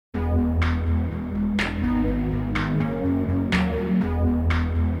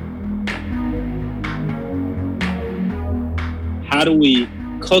how do we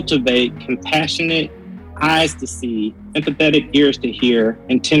cultivate compassionate eyes to see, empathetic ears to hear,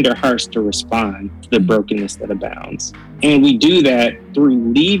 and tender hearts to respond to the brokenness that abounds. And we do that through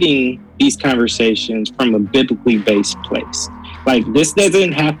leading these conversations from a biblically based place. Like, this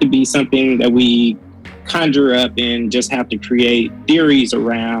doesn't have to be something that we conjure up and just have to create theories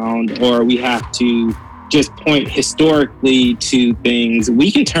around, or we have to just point historically to things.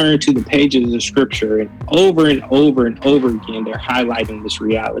 We can turn to the pages of scripture, and over and over and over again, they're highlighting this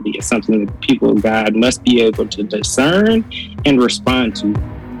reality as something that the people of God must be able to discern and respond to.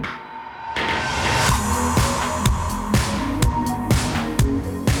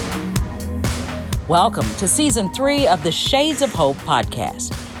 Welcome to Season 3 of the Shades of Hope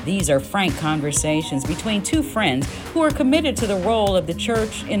podcast. These are frank conversations between two friends who are committed to the role of the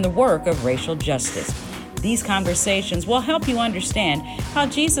church in the work of racial justice. These conversations will help you understand how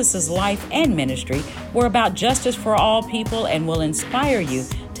Jesus' life and ministry were about justice for all people and will inspire you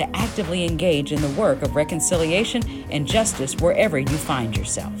to actively engage in the work of reconciliation and justice wherever you find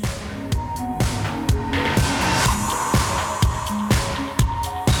yourself.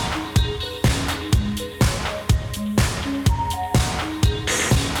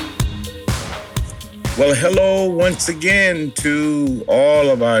 Well, hello once again to all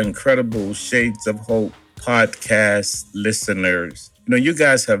of our incredible Shades of Hope podcast listeners. You know, you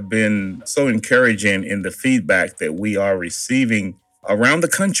guys have been so encouraging in the feedback that we are receiving around the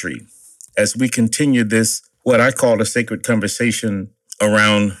country as we continue this, what I call a sacred conversation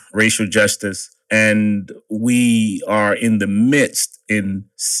around racial justice. And we are in the midst in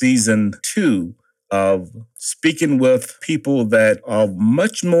season 2 of speaking with people that are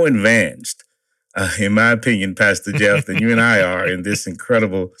much more advanced, in my opinion, Pastor Jeff, than you and I are in this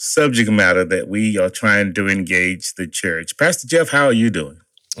incredible subject matter that we are trying to engage the church. Pastor Jeff, how are you doing?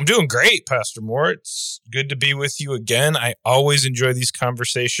 I'm doing great, Pastor Moore. It's good to be with you again. I always enjoy these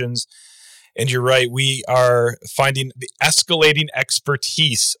conversations. And you're right, we are finding the escalating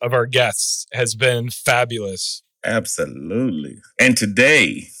expertise of our guests has been fabulous. Absolutely. And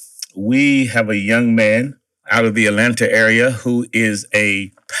today, we have a young man out of the Atlanta area who is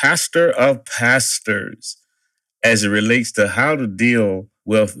a pastor of pastors as it relates to how to deal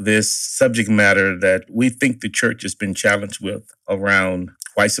with this subject matter that we think the church has been challenged with around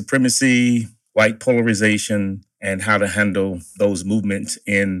white supremacy, white polarization, and how to handle those movements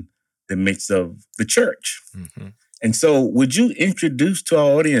in the midst of the church. Mm-hmm. And so would you introduce to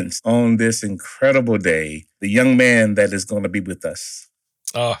our audience on this incredible day the young man that is going to be with us?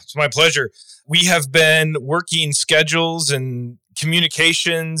 Oh, it's my pleasure. We have been working schedules and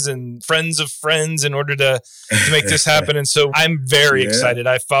communications and friends of friends in order to make this happen. And so I'm very excited.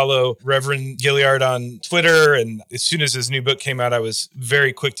 I follow Reverend Gilliard on Twitter. And as soon as his new book came out, I was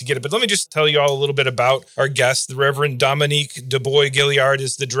very quick to get it. But let me just tell you all a little bit about our guest. The Reverend Dominique Dubois Gilliard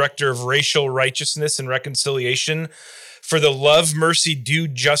is the Director of Racial Righteousness and Reconciliation for the Love, Mercy, Do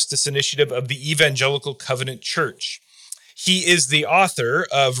Justice initiative of the Evangelical Covenant Church. He is the author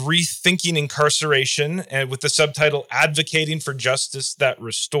of Rethinking Incarceration, and with the subtitle Advocating for Justice That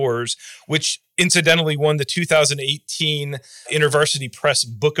Restores, which incidentally won the 2018 InterVarsity Press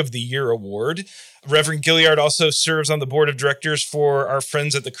Book of the Year Award. Reverend Gilliard also serves on the board of directors for our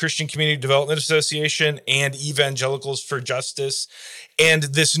friends at the Christian Community Development Association and Evangelicals for Justice. And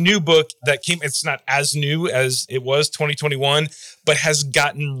this new book that came, it's not as new as it was 2021, but has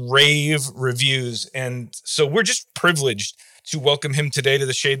gotten rave reviews. And so we're just privileged to welcome him today to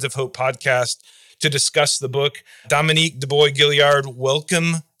the Shades of Hope podcast to discuss the book. Dominique Dubois Gilliard,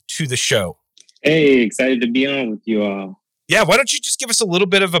 welcome to the show. Hey, excited to be on with you all. Yeah, why don't you just give us a little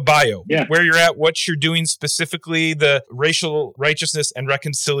bit of a bio? Yeah. Where you're at, what you're doing specifically, the Racial Righteousness and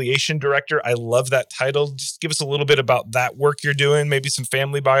Reconciliation Director. I love that title. Just give us a little bit about that work you're doing, maybe some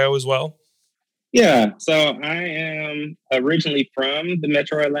family bio as well. Yeah, so I am originally from the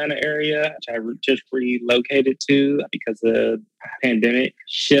metro Atlanta area, which I just relocated to because of pandemic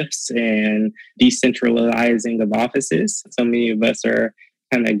shifts and decentralizing of offices. So many of us are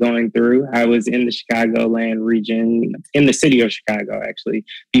kind of going through. I was in the Chicagoland region, in the city of Chicago, actually,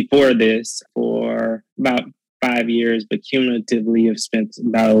 before this for about 5 years, but cumulatively have spent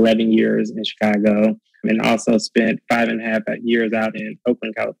about 11 years in Chicago and also spent 5.5 years out in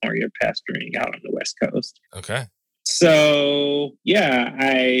Oakland, California, pastoring out on the West Coast. Okay. So, yeah,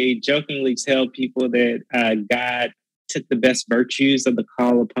 I jokingly tell people that God took the best virtues of the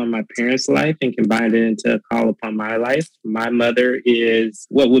call upon my parents' life and combined it into a call upon my life. My mother is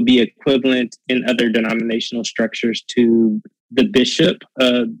what would be equivalent in other denominational structures to the bishop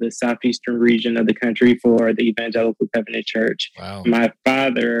of the southeastern region of the country for the Evangelical Covenant Church. Wow. My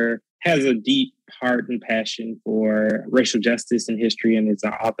father has a deep heart and passion for racial justice and history, and is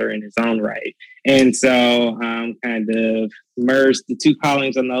an author in his own right. And so kind of merged the two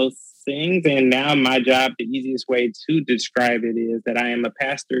callings on those things. And now my job, the easiest way to describe it is that I am a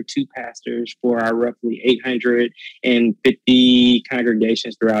pastor, two pastors for our roughly 850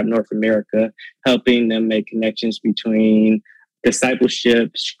 congregations throughout North America, helping them make connections between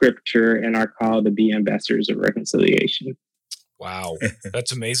discipleship, scripture, and our call to be ambassadors of reconciliation. Wow,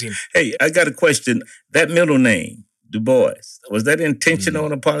 that's amazing. Hey, I got a question. That middle name, Du Bois, was that intentional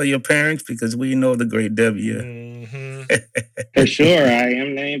on the part of your parents? Because we know the great W. Mm-hmm. For sure. I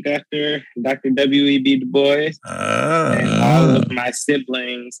am named after Dr. W.E.B. Du Bois. And all of my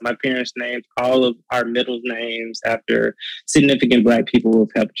siblings, my parents named all of our middle names after significant Black people who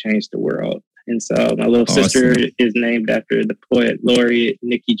have helped change the world. And so my little sister is named after the poet laureate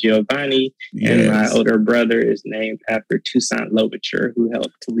Nikki Giovanni, and my older brother is named after Toussaint Louverture, who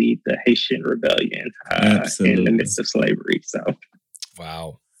helped to lead the Haitian rebellion in the midst of slavery. So,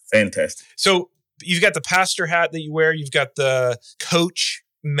 wow, fantastic. So you've got the pastor hat that you wear, you've got the coach,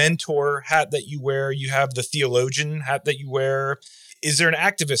 mentor hat that you wear, you have the theologian hat that you wear. Is there an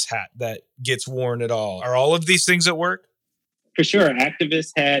activist hat that gets worn at all? Are all of these things at work? For sure,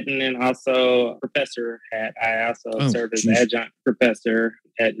 activist hat, and then also professor hat. I also serve as adjunct professor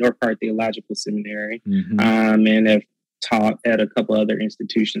at North Park Theological Seminary, and have taught at a couple other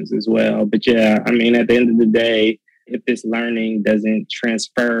institutions as well. But yeah, I mean, at the end of the day, if this learning doesn't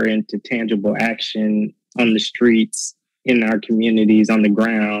transfer into tangible action on the streets, in our communities, on the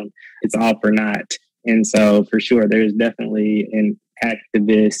ground, it's all for naught. And so for sure, there's definitely an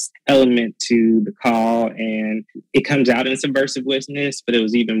activist element to the call, and it comes out in Subversive Witness, but it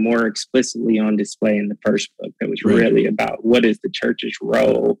was even more explicitly on display in the first book that was really about what is the church's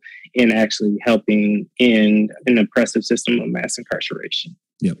role in actually helping end an oppressive system of mass incarceration.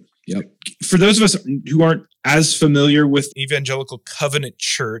 Yep. For those of us who aren't as familiar with Evangelical Covenant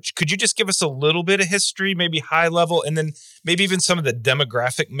Church, could you just give us a little bit of history, maybe high level, and then maybe even some of the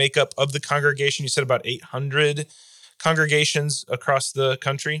demographic makeup of the congregation? You said about 800 congregations across the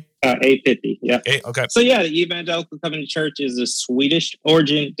country? 850, yeah. Okay. So yeah, the Evangelical Covenant Church is a Swedish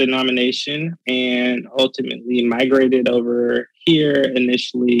origin denomination and ultimately migrated over here.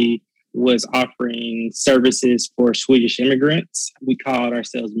 Initially was offering services for Swedish immigrants. We called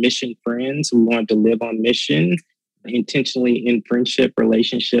ourselves Mission Friends. We wanted to live on mission, intentionally in friendship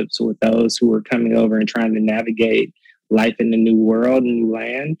relationships with those who were coming over and trying to navigate life in the new world, new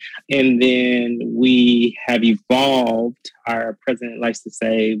land. And then we have evolved. Our president likes to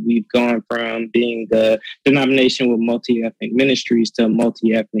say we've gone from being the denomination with multi-ethnic ministries to a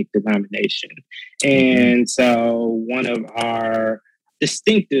multi-ethnic denomination. And so one of our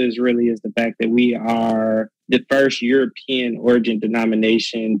distinctives really is the fact that we are the first European origin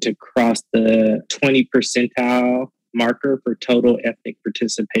denomination to cross the 20 percentile marker for total ethnic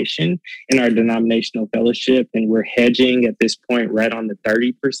participation in our denominational fellowship. And we're hedging at this point right on the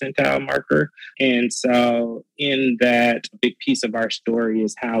 30 percentile marker. And so in that big piece of our story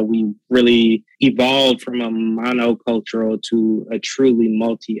is how we really evolved from a monocultural to a truly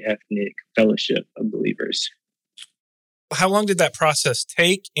multi-ethnic fellowship of believers. How long did that process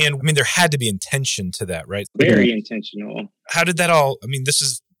take? And I mean, there had to be intention to that, right? Very intentional. How did that all, I mean, this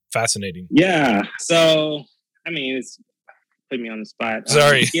is fascinating. Yeah. So, I mean, it's put me on the spot.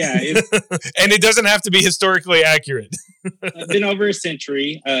 Sorry. Yeah. And it doesn't have to be historically accurate. It's been over a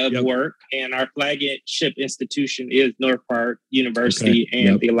century of work, and our flagship institution is North Park University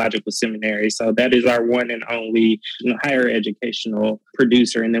and Theological Seminary. So that is our one and only higher educational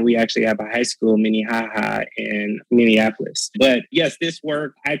producer. And then we actually have a high school, Minnehaha, in Minneapolis. But yes, this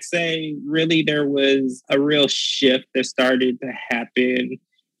work, I'd say really there was a real shift that started to happen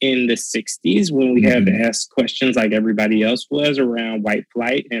in the 60s when we had to ask questions like everybody else was around white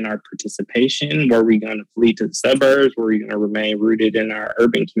flight and our participation. Were we going to flee to the suburbs? Were we going to remain rooted in our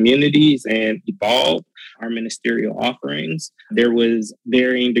urban communities and evolve our ministerial offerings? There was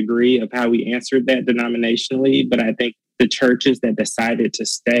varying degree of how we answered that denominationally, but I think the churches that decided to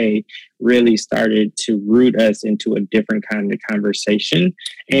stay really started to root us into a different kind of conversation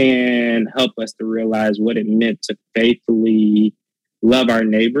and help us to realize what it meant to faithfully love our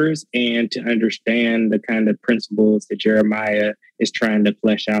neighbors and to understand the kind of principles that Jeremiah is trying to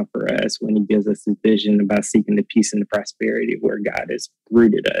flesh out for us when he gives us his vision about seeking the peace and the prosperity where God has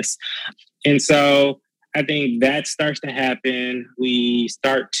rooted us. And so I think that starts to happen. We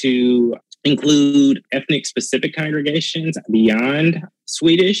start to include ethnic specific congregations beyond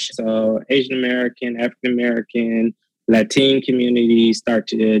Swedish. So Asian American, African American, Latin communities start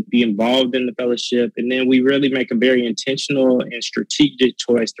to be involved in the fellowship. And then we really make a very intentional and strategic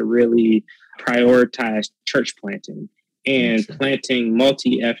choice to really prioritize church planting and planting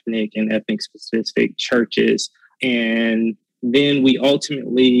multi-ethnic and ethnic specific churches. And then we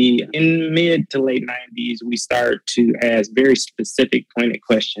ultimately, in mid to late 90s, we start to ask very specific, pointed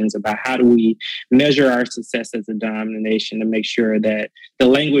questions about how do we measure our success as a denomination to make sure that the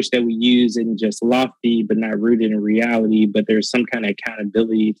language that we use isn't just lofty, but not rooted in reality, but there's some kind of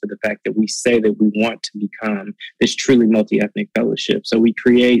accountability for the fact that we say that we want to become this truly multi-ethnic fellowship. So we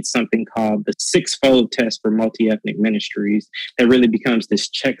create something called the sixfold test for multi-ethnic ministries that really becomes this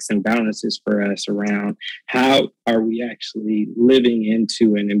checks and balances for us around how are we actually living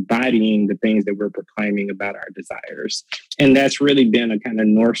into and embodying the things that we're proclaiming about our desires. And that's really been a kind of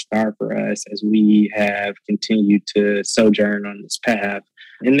North Star for us as we have continued to sojourn on this path.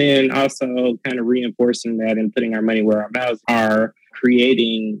 And then also kind of reinforcing that and putting our money where our mouths are,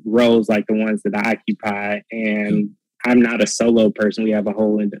 creating roles like the ones that I occupy. And I'm not a solo person. We have a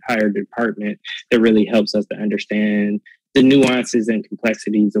whole entire department that really helps us to understand the nuances and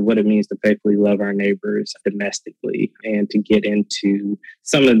complexities of what it means to faithfully love our neighbors domestically and to get into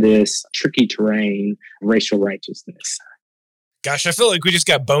some of this tricky terrain, racial righteousness. Gosh, I feel like we just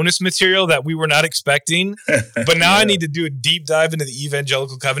got bonus material that we were not expecting. But now I need to do a deep dive into the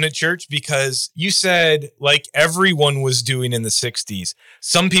Evangelical Covenant Church, because you said, like everyone was doing in the 60s,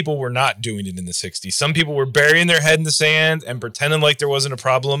 some people were not doing it in the 60s. Some people were burying their head in the sand and pretending like there wasn't a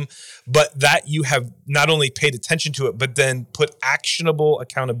problem, but that you have not only paid attention to it, but then put actionable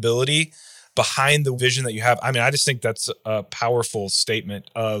accountability behind the vision that you have. I mean, I just think that's a powerful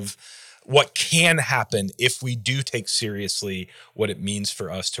statement of what can happen if we do take seriously what it means for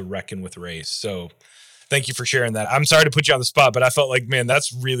us to reckon with race. So thank you for sharing that. I'm sorry to put you on the spot, but I felt like, man,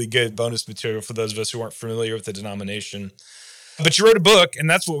 that's really good bonus material for those of us who aren't familiar with the denomination. But you wrote a book, and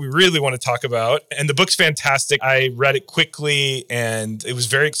that's what we really want to talk about. And the book's fantastic. I read it quickly, and it was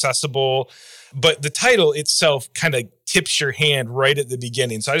very accessible. But the title itself kind of tips your hand right at the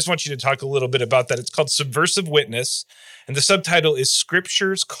beginning. So I just want you to talk a little bit about that. It's called Subversive Witness, and the subtitle is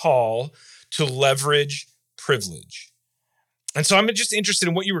Scripture's Call to Leverage Privilege. And so I'm just interested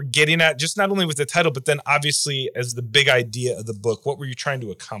in what you were getting at, just not only with the title, but then obviously as the big idea of the book. What were you trying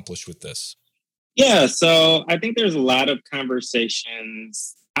to accomplish with this? Yeah, so I think there's a lot of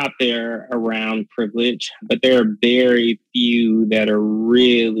conversations out there around privilege, but there are very few that are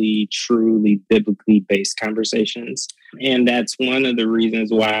really, truly biblically based conversations. And that's one of the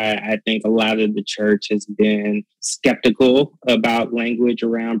reasons why I think a lot of the church has been skeptical about language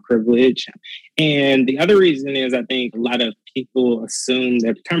around privilege. And the other reason is I think a lot of people assume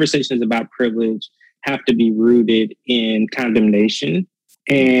that conversations about privilege have to be rooted in condemnation.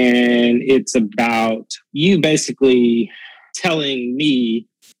 And it's about you basically telling me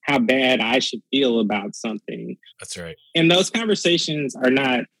how bad I should feel about something. That's right. And those conversations are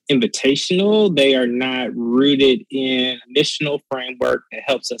not invitational. They are not rooted in a missional framework that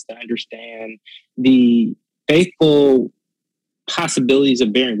helps us to understand the faithful possibilities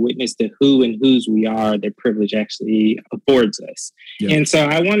of bearing witness to who and whose we are that privilege actually affords us. Yeah. And so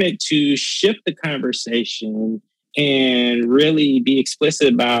I wanted to shift the conversation and really be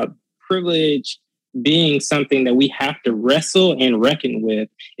explicit about privilege being something that we have to wrestle and reckon with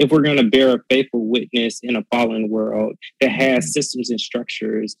if we're going to bear a faithful witness in a fallen world that has systems and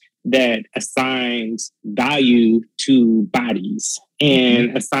structures that assigns value to bodies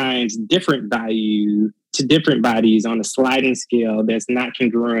and assigns different value to different bodies on a sliding scale that's not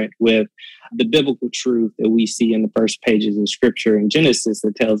congruent with the biblical truth that we see in the first pages of Scripture in Genesis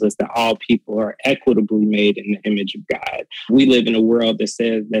that tells us that all people are equitably made in the image of God. We live in a world that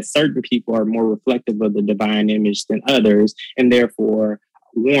says that certain people are more reflective of the divine image than others, and therefore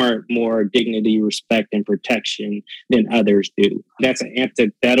warrant more dignity, respect, and protection than others do. That's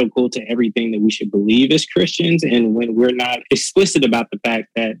antithetical to everything that we should believe as Christians. And when we're not explicit about the fact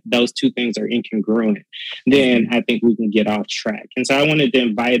that those two things are incongruent, then I think we can get off track. And so I wanted to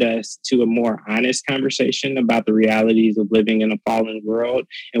invite us to a more honest conversation about the realities of living in a fallen world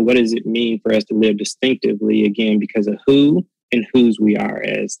and what does it mean for us to live distinctively, again, because of who and whose we are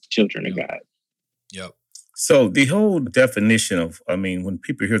as children of God. Yep. So the whole definition of, when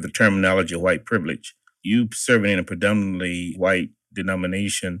people hear the terminology of white privilege, you serving in a predominantly white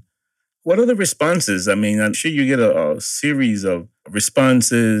denomination, what are the responses? I'm sure you get a series of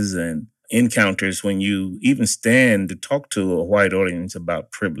responses and encounters when you even stand to talk to a white audience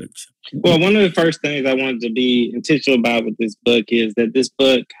about privilege. Well, one of the first things I wanted to be intentional about with this book is that this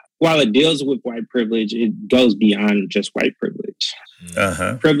book, while it deals with white privilege, it goes beyond just white privilege.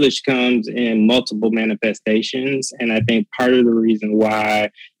 Uh-huh. Privilege comes in multiple manifestations. And I think part of the reason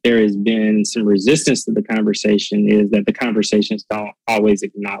why there has been some resistance to the conversation is that the conversations don't always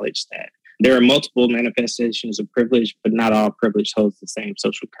acknowledge that. There are multiple manifestations of privilege, but not all privilege holds the same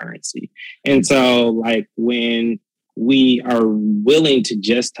social currency. And so, like, when we are willing to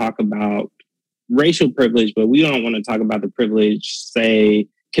just talk about racial privilege, but we don't want to talk about the privilege, say,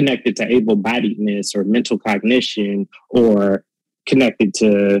 connected to able-bodiedness or mental cognition or connected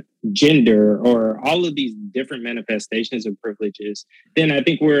to gender or all of these different manifestations of privileges, then I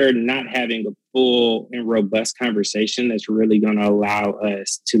think we're not having a full and robust conversation that's really going to allow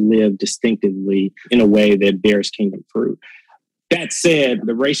us to live distinctively in a way that bears kingdom fruit. That said,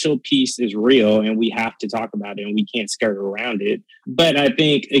 the racial piece is real and we have to talk about it and we can't skirt around it. But I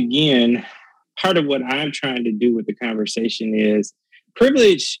think, again, part of what I'm trying to do with the conversation is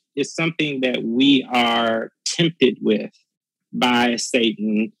privilege is something that we are tempted with by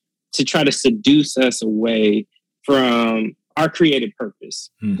Satan to try to seduce us away from our created purpose,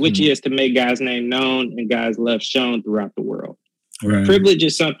 which is to make God's name known and God's love shown throughout the world. Right. Privilege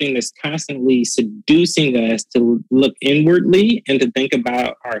is something that's constantly seducing us to look inwardly and to think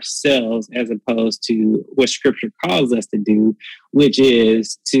about ourselves as opposed to what Scripture calls us to do, which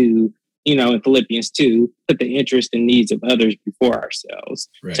is to, in Philippians 2, put the interest and needs of others before ourselves,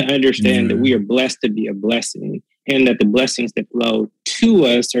 to understand that we are blessed to be a blessing and that the blessings that flow to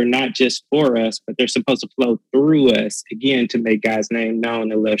us are not just for us, but they're supposed to flow through us, again, to make God's name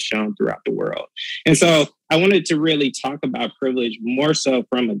known and love shown throughout the world. And so I wanted to really talk about privilege more so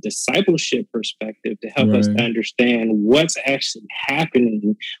from a discipleship perspective to help us to understand what's actually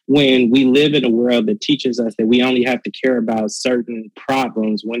happening when we live in a world that teaches us that we only have to care about certain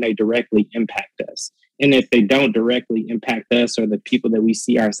problems when they directly impact us. And if they don't directly impact us or the people that we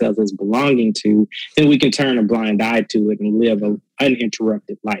see ourselves as belonging to, then we can turn a blind eye to it and live an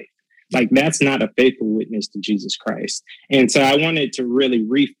uninterrupted life. Like, that's not a faithful witness to Jesus Christ. And so I wanted to really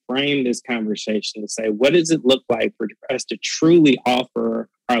reframe this conversation to say, what does it look like for us to truly offer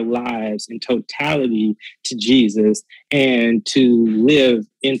our lives in totality to Jesus and to live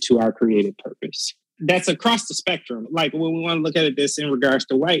into our created purpose? That's across the spectrum. Like, when we want to look at this in regards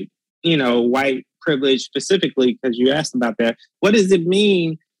to white privilege specifically, because you asked about that, what does it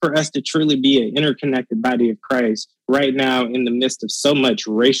mean for us to truly be an interconnected body of Christ right now in the midst of so much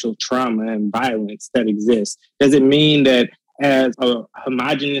racial trauma and violence that exists? Does it mean that as a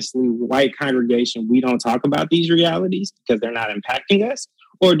homogeneously white congregation, we don't talk about these realities because they're not impacting us?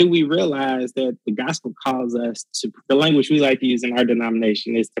 Or do we realize that the gospel calls us to, the language we like to use in our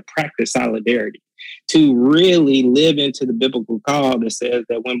denomination is to practice solidarity, to really live into the biblical call that says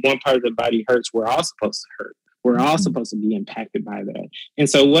that when one part of the body hurts, we're all supposed to hurt. We're all supposed to be impacted by that. And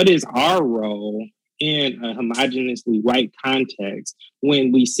so what is our role in a homogeneously white context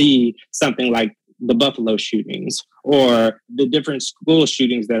when we see something like the Buffalo shootings or the different school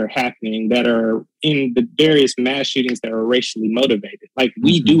shootings that are happening that are in the various mass shootings that are racially motivated? Like,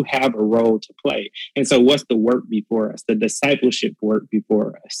 we do have a role to play. And so what's the work before us, the discipleship work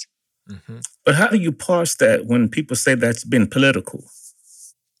before us? But how do you parse that when people say that's been political?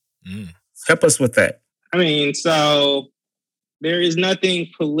 Help us with that. I mean, so there is nothing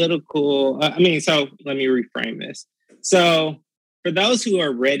political. So let me reframe this. So for those who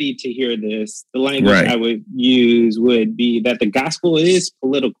are ready to hear this, the language I would use would be that the gospel is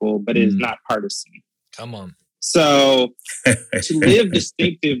political, but it is not partisan. Come on. So to live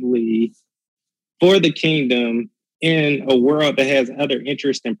distinctively for the kingdom in a world that has other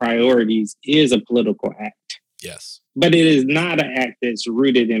interests and priorities is a political act. Yes. But it is not an act that's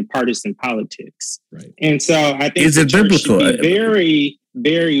rooted in partisan politics. Right. And so I think is the it church biblical? should be very,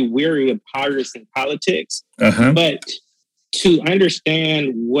 very weary of partisan politics. But to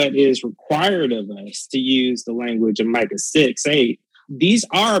understand what is required of us, to use the language of Micah 6:8, these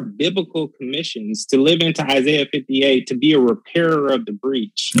are biblical commissions to live into Isaiah 58, to be a repairer of the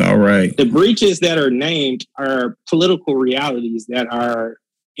breach. All right. The breaches that are named are political realities that are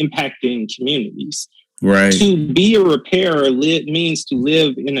impacting communities. Right. To be a repairer means to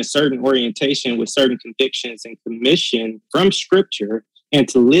live in a certain orientation with certain convictions and commission from Scripture, and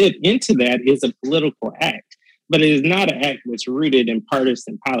to live into that is a political act. But it is not an act that's rooted in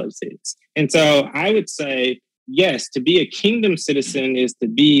partisan politics. And so I would say, yes, to be a kingdom citizen is to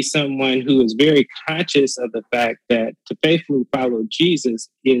be someone who is very conscious of the fact that to faithfully follow Jesus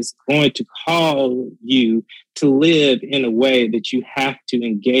is going to call you to live in a way that you have to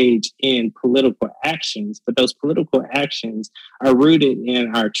engage in political actions. But those political actions are rooted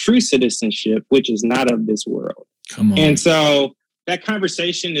in our true citizenship, which is not of this world. Come on. And so that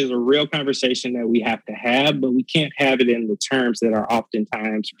conversation is a real conversation that we have to have, but we can't have it in the terms that are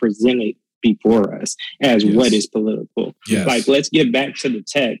oftentimes presented before us as what is political. Like, let's get back to the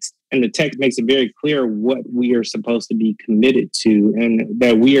text. And the text makes it very clear what we are supposed to be committed to, and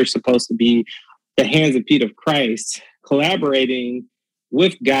that we are supposed to be the hands and feet of Christ, collaborating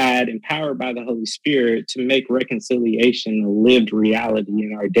with God, empowered by the Holy Spirit, to make reconciliation a lived reality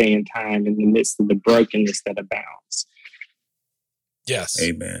in our day and time in the midst of the brokenness that abounds. Yes.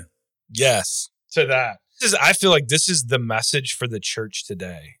 Amen. Yes to that. I feel like this is the message for the church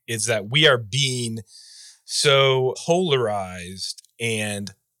today, is that we are being so polarized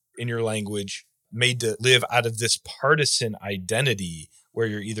and, in your language, made to live out of this partisan identity where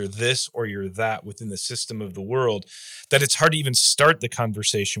you're either this or you're that within the system of the world, that it's hard to even start the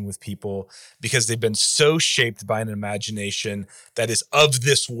conversation with people because they've been so shaped by an imagination that is of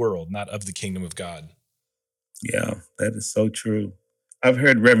this world, not of the kingdom of God. Yeah, that is so true. I've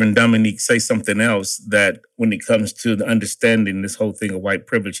heard Reverend Dominique say something else, that when it comes to the understanding this whole thing of white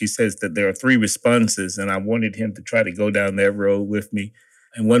privilege, he says that there are 3 responses, and I wanted him to try to go down that road with me.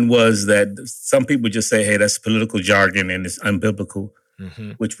 And one was that some people just say, hey, that's political jargon and it's unbiblical,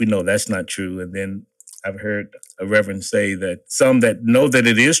 which we know that's not true. And then I've heard a reverend say that some that know that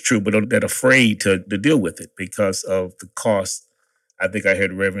it is true, but that are afraid to deal with it because of the cost. I think I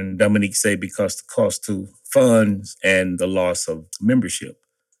heard Reverend Dominique say because the cost to funds and the loss of membership.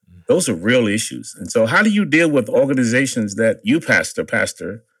 Those are real issues. And so how do you deal with organizations that you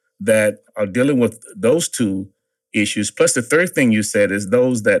pastor, that are dealing with those 2 issues? Plus the third thing you said is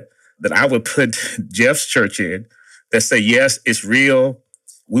those that I would put Jeff's church in, that say, yes, it's real.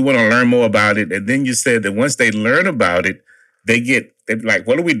 We want to learn more about it. And then you said that once they learn about it, they're like,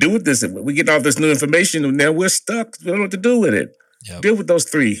 what do we do with this? We get all this new information and now we're stuck. We don't know what to do with it. Yep. Deal with those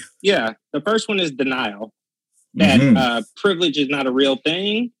 3. Yeah. The first one is denial. That privilege is not a real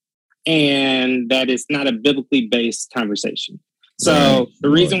thing, and that it's not a biblically based conversation. So the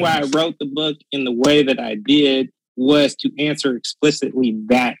reason why I wrote the book in the way that I did was to answer explicitly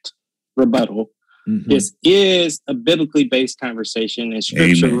that rebuttal. This is a biblically based conversation, and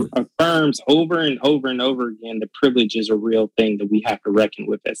Scripture affirms over and over and over again that privilege is a real thing that we have to reckon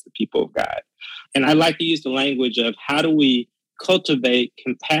with as the people of God. And I like to use the language of how do we cultivate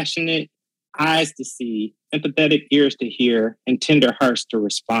compassionate eyes to see, empathetic ears to hear, and tender hearts to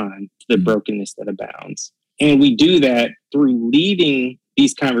respond to the brokenness that abounds. And we do that through leading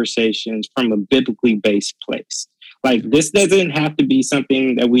these conversations from a biblically based place. Like, this doesn't have to be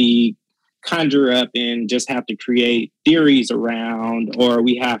something that we conjure up and just have to create theories around, or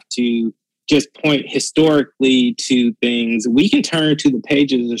we have to just point historically to things. We can turn to the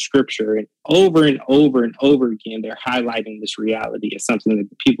pages of Scripture, and over and over again, they're highlighting this reality as something that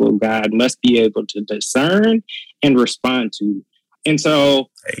the people of God must be able to discern and respond to. And so,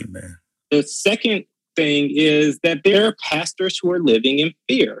 Amen. The second thing is that there are pastors who are living in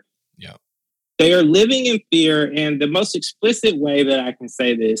fear. Yeah. They are living in fear, and the most explicit way that I can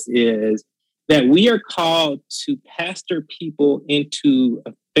say this is that we are called to pastor people into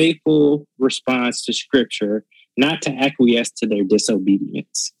a faithful response to Scripture, not to acquiesce to their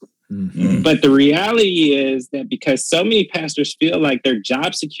disobedience. But the reality is that because so many pastors feel like their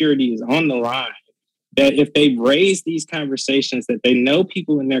job security is on the line, that if they raise these conversations that they know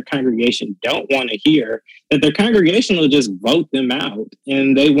people in their congregation don't want to hear, that their congregation will just vote them out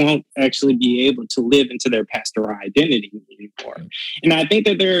and they won't actually be able to live into their pastoral identity anymore. And I think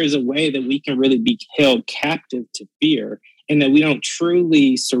that there is a way that we can really be held captive to fear, and that we don't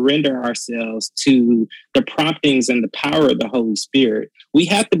truly surrender ourselves to the promptings and the power of the Holy Spirit. We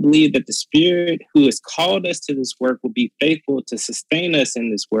have to believe that the Spirit who has called us to this work will be faithful to sustain us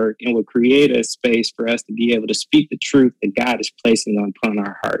in this work and will create a space for us to be able to speak the truth that God is placing upon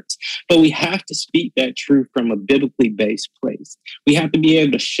our hearts. But we have to speak that truth from a biblically based place. We have to be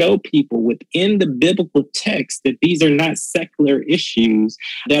able to show people within the biblical text that these are not secular issues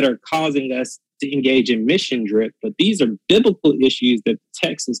that are causing us to engage in mission drift, but these are biblical issues that the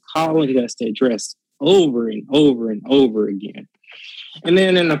text is calling us to address over and over and over again. And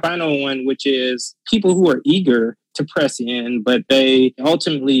then in the final one, which is people who are eager to press in, but they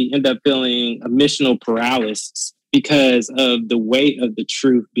ultimately end up feeling a missional paralysis because of the weight of the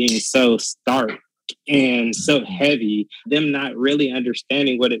truth being so stark and so heavy, them not really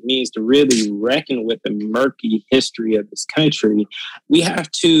understanding what it means to really reckon with the murky history of this country. We have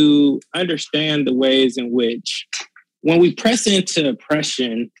to understand the ways in which when we press into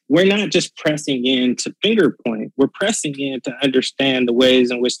oppression, we're not just pressing in to finger point. We're pressing in to understand the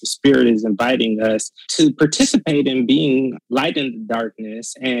ways in which the Spirit is inviting us to participate in being light in the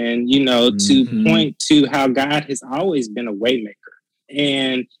darkness, and, to point to how God has always been a waymaker.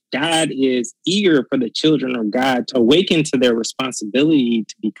 And God is eager for the children of God to awaken to their responsibility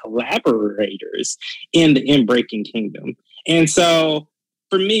to be collaborators in the inbreaking kingdom. And so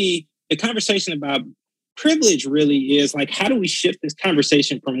for me, the conversation about privilege really is like, how do we shift this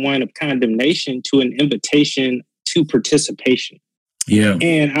conversation from one of condemnation to an invitation to participation? Yeah.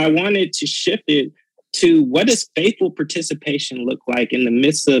 And I wanted to shift it to what does faithful participation look like in the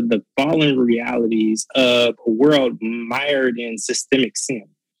midst of the fallen realities of a world mired in systemic sin,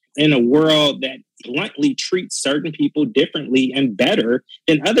 in a world that bluntly treats certain people differently and better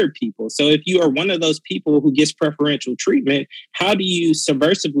than other people. So if you are one of those people who gets preferential treatment, how do you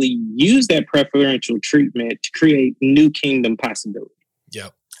subversively use that preferential treatment to create new kingdom possibility? Yeah.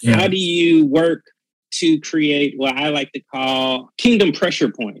 How do you work to create what I like to call kingdom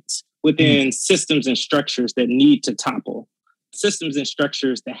pressure points within systems and structures that need to topple? Systems and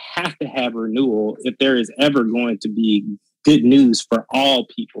structures that have to have renewal if there is ever going to be good news for all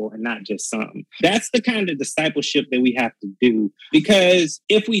people and not just some. That's the kind of discipleship that we have to do. Because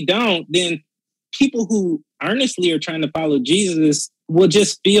if we don't, then people who earnestly are trying to follow Jesus will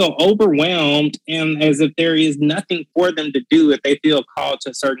just feel overwhelmed and as if there is nothing for them to do if they feel called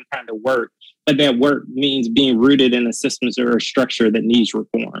to a certain kind of work. But that work means being rooted in a system or a structure that needs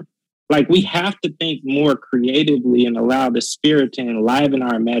reform. Like, we have to think more creatively and allow the Spirit to enliven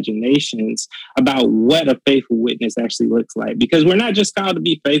our imaginations about what a faithful witness actually looks like. Because we're not just called to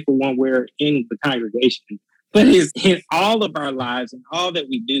be faithful when we're in the congregation, but it's in all of our lives and all that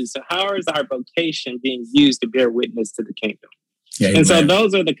we do. So how is our vocation being used to bear witness to the kingdom? Yeah, and so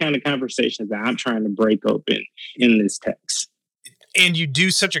those are the kind of conversations that I'm trying to break open in this text. And you do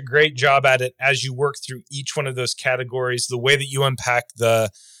such a great job at it as you work through each one of those categories. The way that you unpack the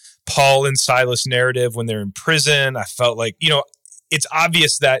Paul and Silas narrative when they're in prison, I felt like, it's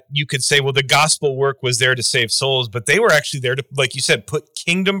obvious that you could say, well, the gospel work was there to save souls, but they were actually there to, like you said, put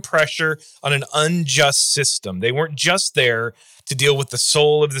kingdom pressure on an unjust system. They weren't just there to deal with the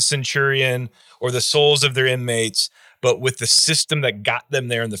soul of the centurion or the souls of their inmates, but with the system that got them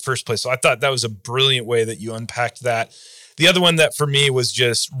there in the first place. So I thought that was a brilliant way that you unpacked that. The other one that for me was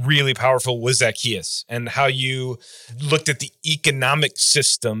just really powerful was Zacchaeus, and how you looked at the economic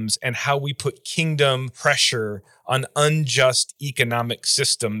systems and how we put kingdom pressure on unjust economic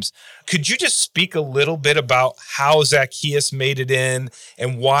systems. Could you just speak a little bit about how Zacchaeus made it in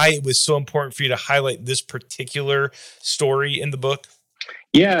and why it was so important for you to highlight this particular story in the book?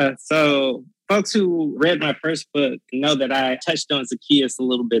 Yeah, so folks who read my first book know that I touched on Zacchaeus a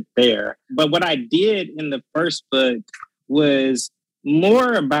little bit there. But what I did in the first book was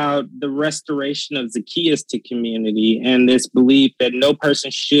more about the restoration of Zacchaeus to community and this belief that no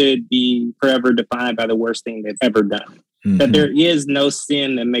person should be forever defined by the worst thing they've ever done. Mm-hmm. That there is no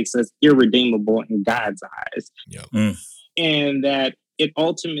sin that makes us irredeemable in God's eyes. Yep. And that it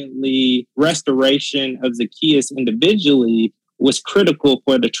ultimately, restoration of Zacchaeus individually was critical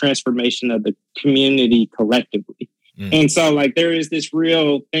for the transformation of the community collectively. And so, like, there is this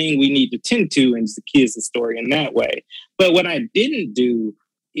real thing we need to tend to in Zacchaeus' story in that way. But what I didn't do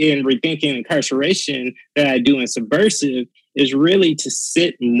in Rethinking Incarceration that I do in Subversive is really to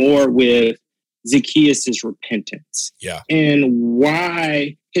sit more with Zacchaeus' repentance. Yeah. And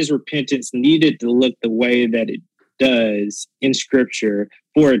why his repentance needed to look the way that it does in Scripture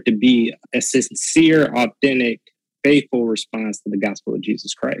for it to be a sincere, authentic, faithful response to the gospel of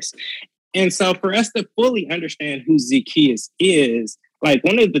Jesus Christ. And so for us to fully understand who Zacchaeus is, like,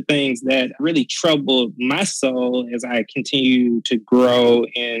 one of the things that really troubled my soul as I continue to grow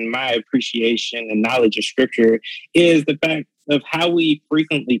in my appreciation and knowledge of Scripture is the fact of how we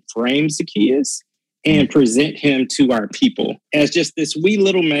frequently frame Zacchaeus and present him to our people as just this wee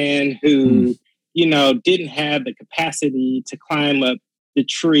little man who, didn't have the capacity to climb up the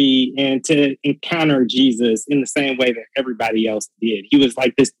tree and to encounter Jesus in the same way that everybody else did. He was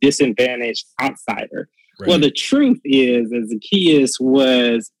like this disadvantaged outsider. Right. Well, the truth is that Zacchaeus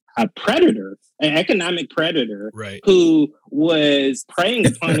was a predator, an economic predator, right, who was preying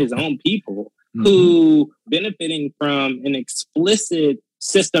upon his own people, who benefiting from an explicit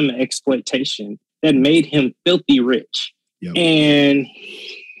system of exploitation that made him filthy rich. Yep. And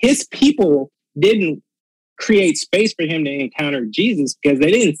his people didn't create space for him to encounter Jesus because they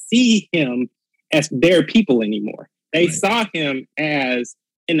didn't see him as their people anymore. They saw him as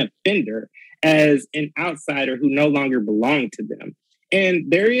an offender, as an outsider who no longer belonged to them. And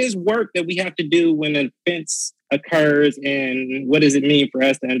there is work that we have to do when an offense occurs. And what does it mean for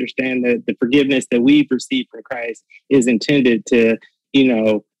us to understand that the forgiveness that we've received from Christ is intended to,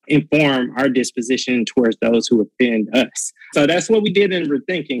 inform our disposition towards those who offend us. So that's what we did in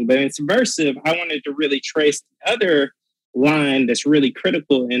Rethinking. But in Subversive, I wanted to really trace the other line that's really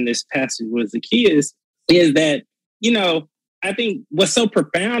critical in this passage with Zacchaeus is that, I think what's so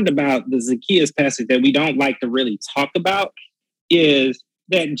profound about the Zacchaeus passage that we don't like to really talk about is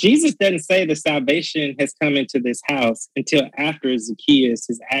that Jesus doesn't say the salvation has come into this house until after Zacchaeus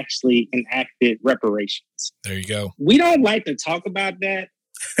has actually enacted reparations. There you go. We don't like to talk about that.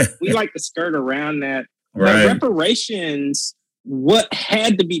 We like to skirt around that. Right. But reparations, what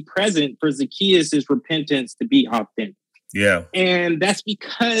had to be present for Zacchaeus' repentance to be authentic. Yeah. And that's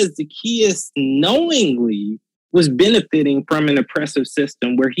because Zacchaeus knowingly was benefiting from an oppressive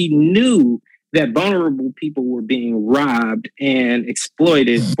system where he knew that vulnerable people were being robbed and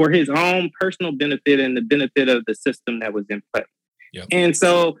exploited for his own personal benefit and the benefit of the system that was in place. Yep. And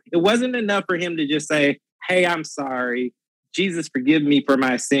so it wasn't enough for him to just say, hey, I'm sorry. Jesus, forgive me for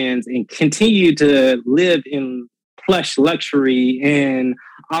my sins, and continue to live in plush luxury and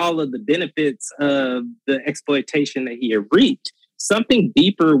all of the benefits of the exploitation that he had reaped. Something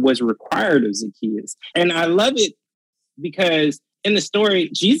deeper was required of Zacchaeus. And I love it because in the story,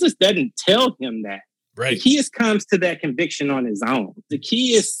 Jesus doesn't tell him that. Right. Zacchaeus comes to that conviction on his own.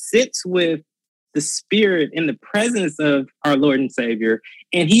 Zacchaeus sits with the Spirit in the presence of our Lord and Savior,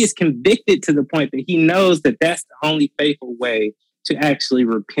 and he is convicted to the point that he knows that that's the only faithful way to actually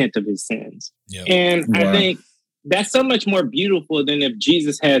repent of his sins. Yep. And Wow. I think that's so much more beautiful than if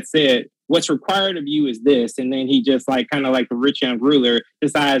Jesus had said, what's required of you is this. And then he just like, kind of like the rich young ruler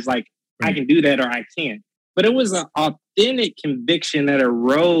decides like, I can do that or I can't. But it was an authentic conviction that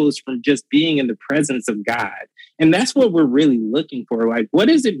arose from just being in the presence of God. And that's what we're really looking for. Like, what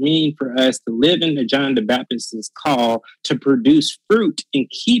does it mean for us to live into John the Baptist's call to produce fruit in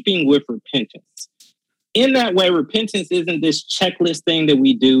keeping with repentance? In that way, repentance isn't this checklist thing that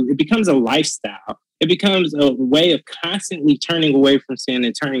we do. It becomes a lifestyle. It becomes a way of constantly turning away from sin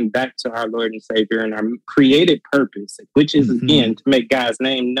and turning back to our Lord and Savior and our created purpose, which is, again, to make God's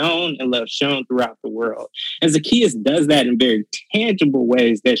name known and love shown throughout the world. And Zacchaeus does that in very tangible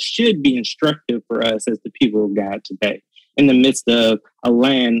ways that should be instructive for us as the people of God today, in the midst of a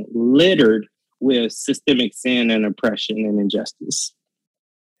land littered with systemic sin and oppression and injustice.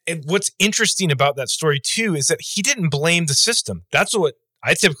 And what's interesting about that story, too, is that he didn't blame the system. That's what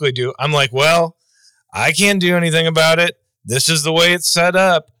I typically do. I'm like, well, I can't do anything about it. This is the way it's set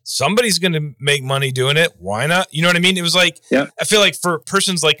up. Somebody's going to make money doing it. Why not? You know what I mean? It was like, I feel like for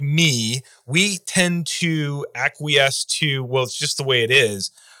persons like me, we tend to acquiesce to, well, it's just the way it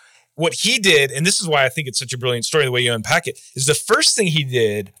is. What he did, and this is why I think it's such a brilliant story, the way you unpack it, is the first thing he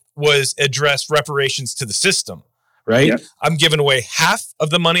did was address reparations to the system, right? Yep. I'm giving away half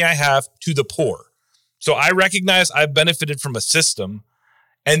of the money I have to the poor. So I recognize I've benefited from a system.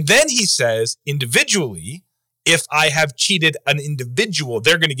 And then he says, individually, if I have cheated an individual,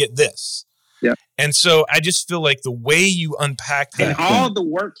 they're going to get this. Yeah. And so I just feel like the way you unpack that. And all the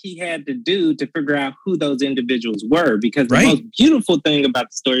work he had to do to figure out who those individuals were. Because the most beautiful thing about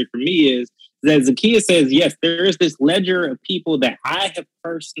the story for me is that Zacchaeus says, yes, there is this ledger of people that I have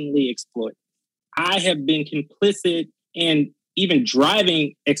personally exploited. I have been complicit in even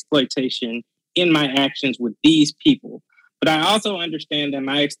driving exploitation in my actions with these people. But I also understand that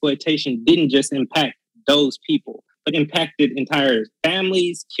my exploitation didn't just impact those people, but impacted entire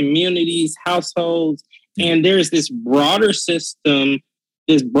families, communities, households. And there's this broader system,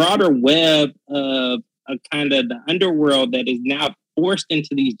 this broader web of kind of the underworld that is now forced into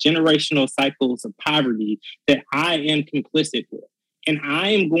these generational cycles of poverty that I am complicit with. And I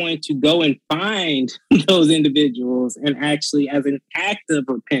am going to go and find those individuals and actually, as an act of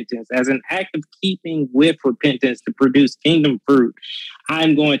repentance, as an act of keeping with repentance to produce kingdom fruit,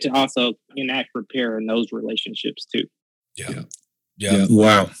 I'm going to also enact repair in those relationships too. Yeah.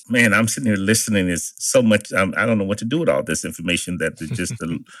 Wow. Man, I'm sitting here listening. It's so much. I don't know what to do with all this information that is just,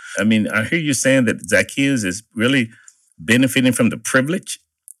 I mean, I hear you saying that Zacchaeus is really benefiting from the privilege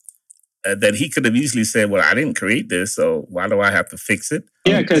that he could have easily said, well, I didn't create this, so why do I have to fix it?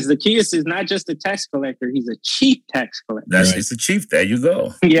 Yeah, because Zacchaeus is not just a tax collector, he's a chief tax collector. It's a chief. There you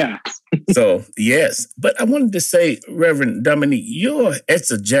go. Yeah. So, yes. But I wanted to say, Reverend Dominique, your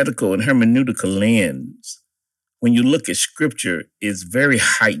exegetical and hermeneutical lens, when you look at scripture, is very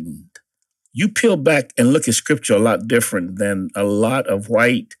heightened. You peel back and look at scripture a lot different than a lot of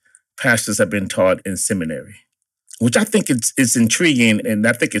white pastors have been taught in seminary, which I think it's intriguing, and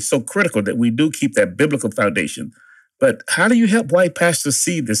I think it's so critical that we do keep that biblical foundation. But how do you help white pastors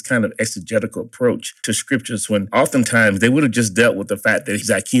see this kind of exegetical approach to scriptures when oftentimes they would have just dealt with the fact that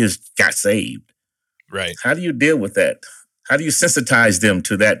Zacchaeus got saved? Right. How do you deal with that? How do you sensitize them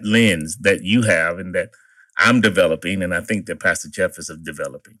to that lens that you have and that I'm developing, and I think that Pastor Jeff is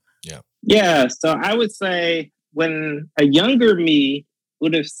developing? Yeah. So I would say when a younger me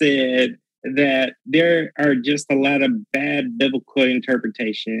would have said that there are just a lot of bad biblical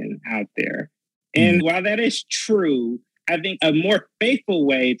interpretation out there. And while that is true, I think a more faithful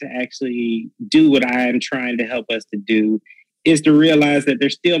way to actually do what I am trying to help us to do is to realize that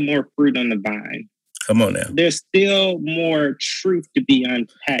there's still more fruit on the vine. Come on now. There's still more truth to be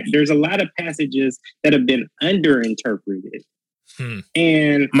unpacked. There's a lot of passages that have been underinterpreted.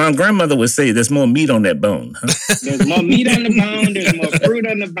 And my grandmother would say there's more meat on that bone. Huh? There's more meat on the bone. There's more fruit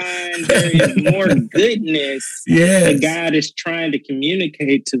on the vine. There is more goodness that God is trying to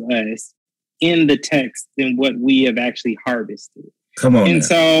communicate to us in the text than what we have actually harvested. Come on. And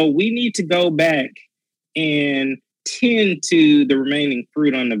so we need to go back and tend to the remaining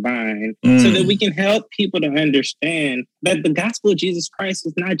fruit on the vine so that we can help people to understand that the gospel of Jesus Christ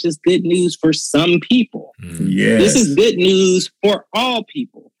is not just good news for some people. This is good news for all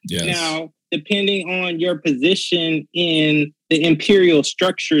people. Now, depending on your position in the imperial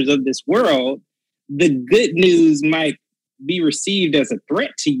structures of this world, the good news might be received as a threat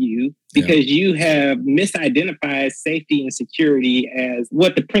to you because you have misidentified safety and security as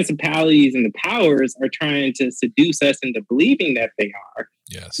what the principalities and the powers are trying to seduce us into believing that they are.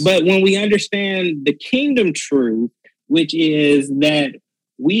 But when we understand the kingdom truth, which is that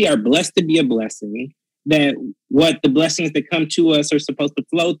we are blessed to be a blessing, that what the blessings that come to us are supposed to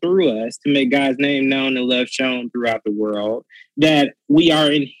flow through us to make God's name known and love shown throughout the world, that we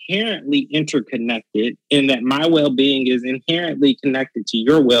are inherently interconnected and that my well-being is inherently connected to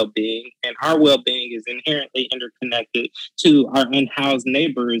your well-being and our well-being is inherently interconnected to our unhoused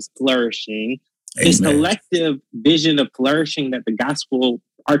neighbors flourishing. Amen. This collective vision of flourishing that the gospel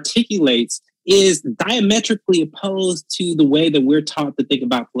articulates is diametrically opposed to the way that we're taught to think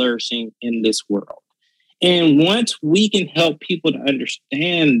about flourishing in this world. And once we can help people to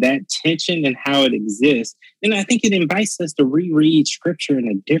understand that tension and how it exists, then I think it invites us to reread scripture in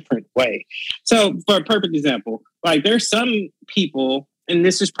a different way. So for a perfect example, like there's some people, and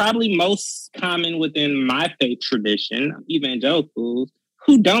this is probably most common within my faith tradition, evangelicals,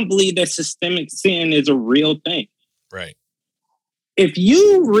 who don't believe that systemic sin is a real thing. Right. If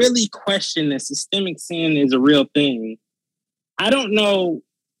you really question that systemic sin is a real thing, I don't know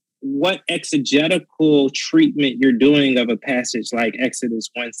what exegetical treatment you're doing of a passage like Exodus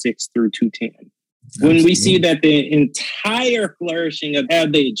 1:6 through 2:10. When we see that the entire flourishing of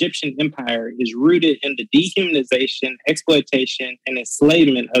the Egyptian empire is rooted in the dehumanization, exploitation, and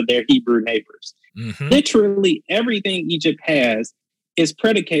enslavement of their Hebrew neighbors. Literally everything Egypt has is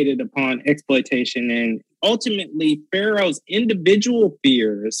predicated upon exploitation, and ultimately Pharaoh's individual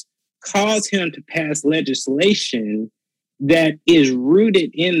fears cause him to pass legislation that is rooted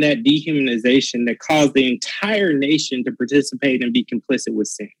in that dehumanization that caused the entire nation to participate and be complicit with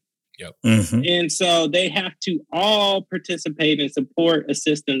sin. And so they have to all participate and support a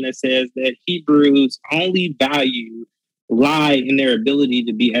system that says that Hebrews' only value lie in their ability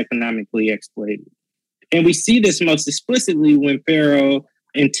to be economically exploited. And we see this most explicitly when Pharaoh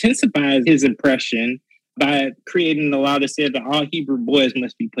intensifies his oppression by creating a law that said that all Hebrew boys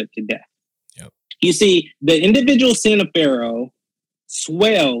must be put to death. You see, the individual sin of Pharaoh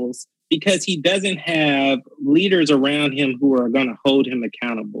swells because he doesn't have leaders around him who are going to hold him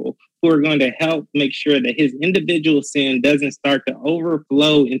accountable, who are going to help make sure that his individual sin doesn't start to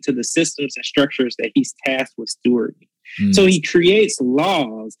overflow into the systems and structures that he's tasked with stewarding. So he creates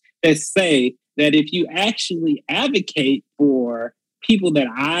laws that say that if you actually advocate for people that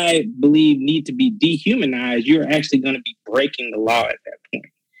I believe need to be dehumanized, you're actually going to be breaking the law at that point.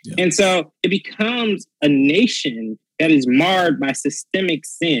 And so it becomes a nation that is marred by systemic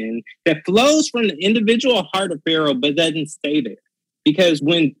sin that flows from the individual heart of Pharaoh, but doesn't stay there. Because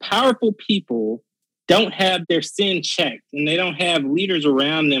when powerful people don't have their sin checked and they don't have leaders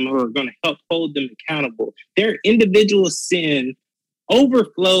around them who are going to help hold them accountable, their individual sin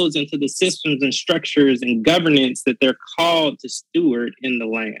overflows into the systems and structures and governance that they're called to steward in the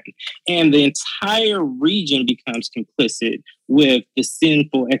land. And the entire region becomes complicit with the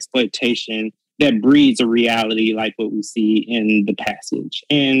sinful exploitation that breeds a reality like what we see in the passage.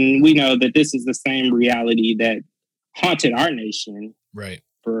 And we know that this is the same reality that haunted our nation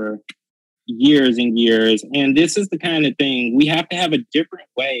for years and years. And this is the kind of thing we have to have a different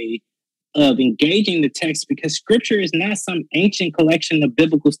way of engaging the text, because scripture is not some ancient collection of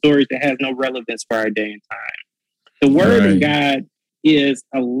biblical stories that has no relevance for our day and time. The word of God is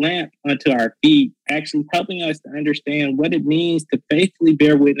a lamp unto our feet, actually helping us to understand what it means to faithfully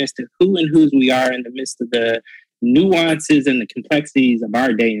bear witness to who and whose we are in the midst of the nuances and the complexities of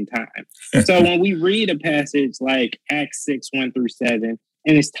our day and time. So when we read a passage like Acts 6:1-7,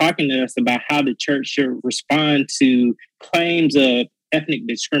 and it's talking to us about how the church should respond to claims of ethnic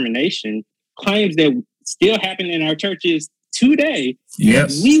discrimination, claims that still happen in our churches today,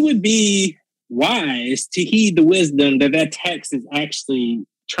 we would be wise to heed the wisdom that text is actually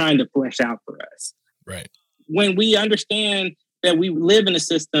trying to flesh out for us. Right. When we understand that we live in a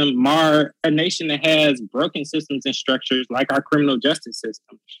system, a nation that has broken systems and structures like our criminal justice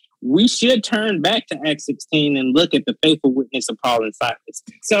system, we should turn back to Acts 16 and look at the faithful witness of Paul and Silas.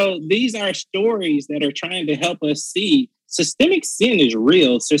 So these are stories that are trying to help us see systemic sin is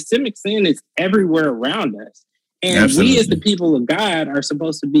real. Systemic sin is everywhere around us. And Absolutely. We as the people of God are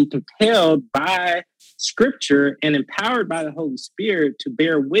supposed to be compelled by Scripture and empowered by the Holy Spirit to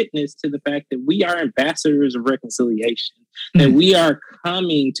bear witness to the fact that we are ambassadors of reconciliation, that we are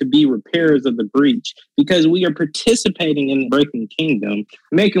coming to be repairers of the breach because we are participating in the breaking kingdom,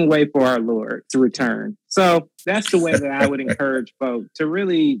 making way for our Lord to return. So that's the way that I would encourage folks to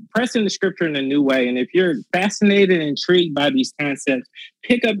really press into Scripture in a new way. And if you're fascinated and intrigued by these concepts,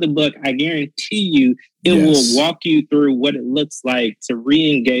 pick up the book. I guarantee you it will walk you through what it looks like to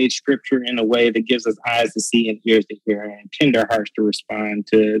re-engage Scripture in a way that gives us eyes to see and ears to hear and tender hearts to respond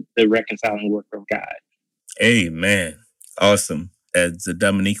to the reconciling work of God. Amen. Awesome. As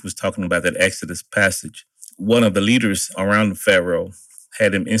Dominique was talking about that Exodus passage, one of the leaders around Pharaoh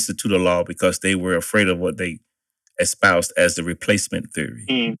had him institute a law because they were afraid of what they espoused as the replacement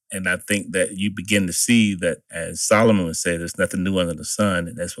theory. And I think that you begin to see that, as Solomon would say, there's nothing new under the sun.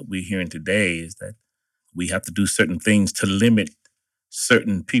 And that's what we're hearing today, is that we have to do certain things to limit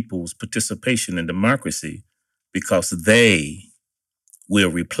certain people's participation in democracy because they will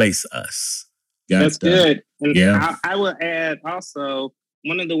replace us. That's good. And I will add also,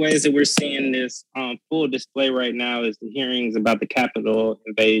 one of the ways that we're seeing this on full display right now is the hearings about the Capitol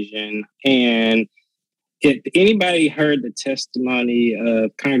invasion. And if anybody heard the testimony of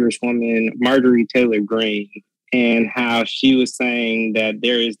Congresswoman Marjorie Taylor Greene and how she was saying that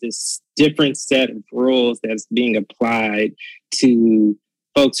there is this different set of rules that's being applied to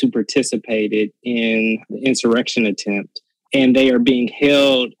folks who participated in the insurrection attempt, and they are being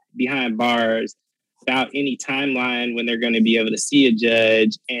held behind bars without any timeline when they're going to be able to see a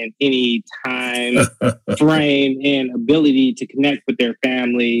judge and any time frame and ability to connect with their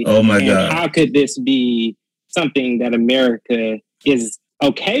family. Oh my God. How could this be something that America is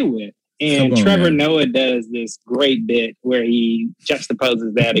okay with? And Trevor Noah does this great bit where he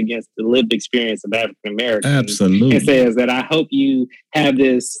juxtaposes that against the lived experience of African Americans. Absolutely. And says that I hope you have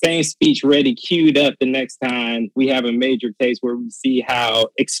this same speech ready, queued up the next time we have a major case where we see how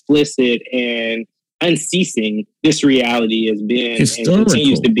explicit and unceasing this reality has been historical. And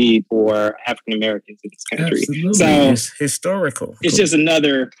continues to be for African Americans in this country. Absolutely. So it's historical. It's just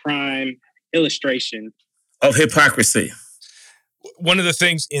another prime illustration of hypocrisy. One of the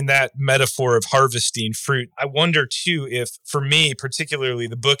things in that metaphor of harvesting fruit, I wonder too if, for me particularly,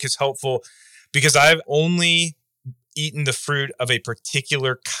 the book is helpful because I've only eaten the fruit of a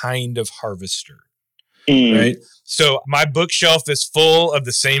particular kind of harvester, right? So my bookshelf is full of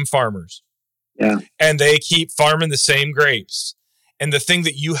the same farmers. Yeah. And they keep farming the same grapes. And the thing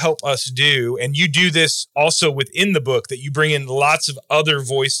that you help us do, and you do this also within the book, that you bring in lots of other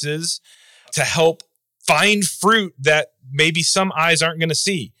voices to help find fruit that maybe some eyes aren't going to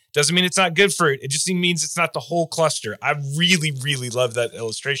see. Doesn't mean it's not good fruit. It just means it's not the whole cluster. I really, really love that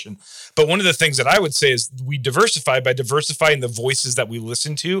illustration. But one of the things that I would say is we diversify by diversifying the voices that we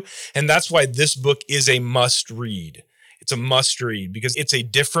listen to. And that's why this book is a must read. It's a must read because it's a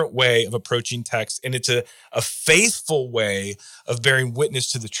different way of approaching text. And it's a faithful way of bearing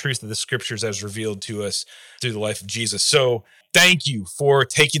witness to the truth of the scriptures as revealed to us through the life of Jesus. So thank you for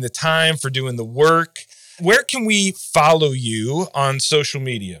taking the time, for doing the work. Where can we follow you on social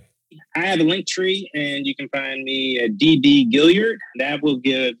media? I have a link tree, and you can find me at DD Gilliard. That will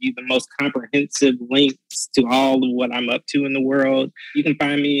give you the most comprehensive links to all of what I'm up to in the world. You can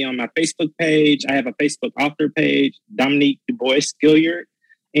find me on my Facebook page. I have a Facebook author page, Dominique Du Bois Gilliard.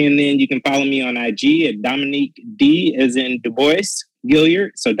 And then you can follow me on IG at Dominique D as in Du Bois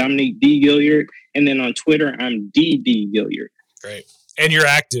Gilliard. So Dominique D Gilliard. And then on Twitter, I'm DD Gilliard. Great. And you're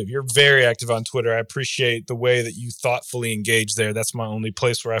active. You're very active on Twitter. I appreciate the way that you thoughtfully engage there. That's my only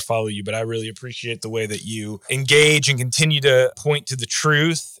place where I follow you, but I really appreciate the way that you engage and continue to point to the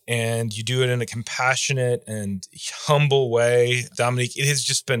truth, and you do it in a compassionate and humble way. Dominique, it has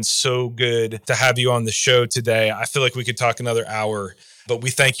just been so good to have you on the show today. I feel like we could talk another hour, but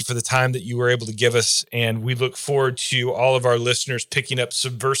we thank you for the time that you were able to give us, and we look forward to all of our listeners picking up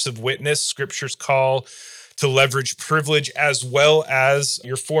Subversive Witness, Scripture's Call to Leverage Privilege, as well as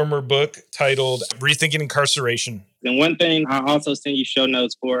your former book titled Rethinking Incarceration. And one thing I also send you show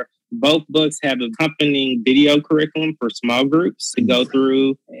notes for, both books have accompanying video curriculum for small groups to go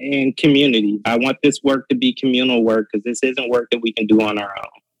through in community. I want this work to be communal work because this isn't work that we can do on our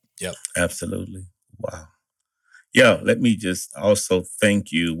own. Yep. Absolutely. Wow. Yeah, let me just also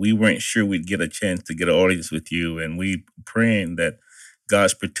thank you. We weren't sure we'd get a chance to get an audience with you, and we praying that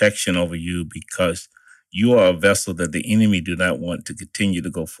God's protection over you, because you are a vessel that the enemy do not want to continue to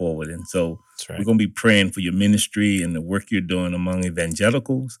go forward. And so we're going to be praying for your ministry and the work you're doing among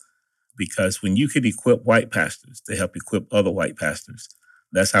evangelicals, because when you can equip white pastors to help equip other white pastors,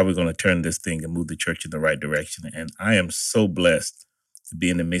 that's how we're going to turn this thing and move the church in the right direction. And I am so blessed to be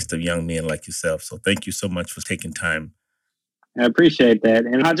in the midst of young men like yourself. So thank you so much for taking time. I appreciate that.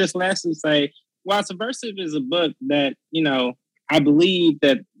 And I'll just lastly say, while Subversive is a book that, I believe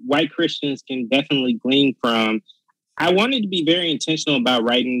that white Christians can definitely glean from, I wanted to be very intentional about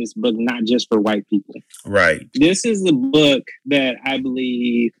writing this book, not just for white people. Right. This is a book that I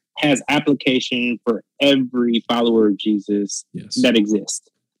believe has application for every follower of Jesus that exists.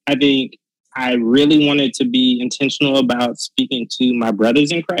 I think I really wanted to be intentional about speaking to my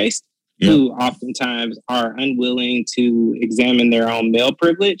brothers in Christ, who oftentimes are unwilling to examine their own male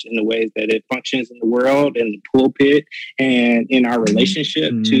privilege and the ways that it functions in the world, in the pulpit, and in our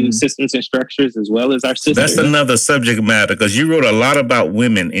relationship to systems and structures, as well as our sisters. That's another subject matter, because you wrote a lot about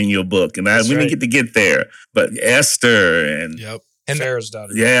women in your book, and we didn't get to get there. But Esther and Pharaoh's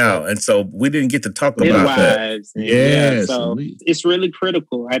daughter. Yeah, and so we didn't get to talk about that. So it's really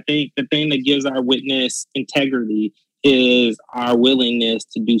critical. I think the thing that gives our witness integrity is our willingness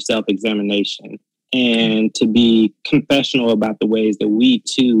to do self-examination and to be confessional about the ways that we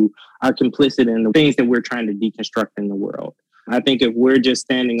too are complicit in the things that we're trying to deconstruct in the world. I think if we're just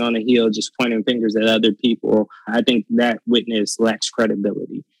standing on a hill, just pointing fingers at other people, I think that witness lacks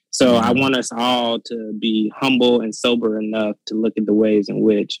credibility. So I want us all to be humble and sober enough to look at the ways in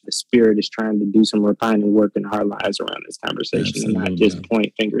which the Spirit is trying to do some refining work in our lives around this conversation and not just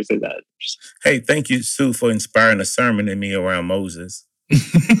point fingers at others. Hey, thank you, Sue, for inspiring a sermon in me around Moses.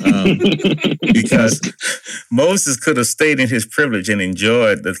 Because Moses could have stayed in his privilege and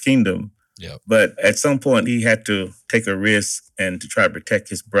enjoyed the kingdom. But at some point, he had to take a risk and to try to protect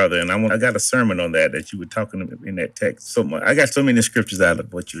his brother. And I got a sermon on that you were talking in that text. So much. I got so many scriptures out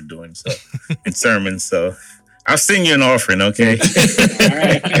of what you're doing, so and sermons. So I'll send you an offering, okay?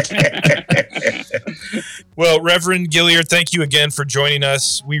 Well, Reverend Gilliard, thank you again for joining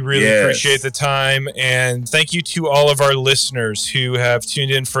us. We really appreciate the time. And thank you to all of our listeners who have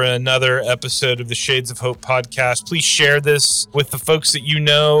tuned in for another episode of the Shades of Hope podcast. Please share this with the folks that you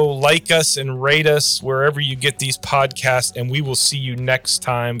know. Like us and rate us wherever you get these podcasts. And we will see you next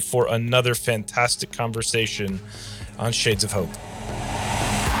time for another fantastic conversation on Shades of Hope.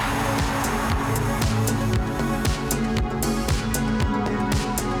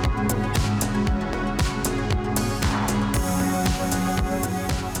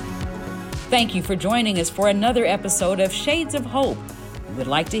 Thank you for joining us for another episode of Shades of Hope. We would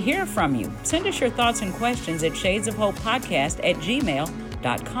like to hear from you. Send us your thoughts and questions at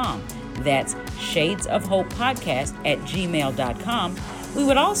shadesofhopepodcast@gmail.com. That's shadesofhopepodcast@gmail.com. We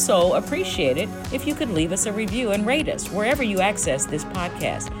would also appreciate it if you could leave us a review and rate us wherever you access this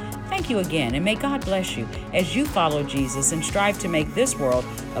podcast. Thank you again, and may God bless you as you follow Jesus and strive to make this world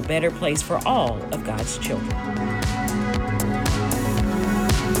a better place for all of God's children.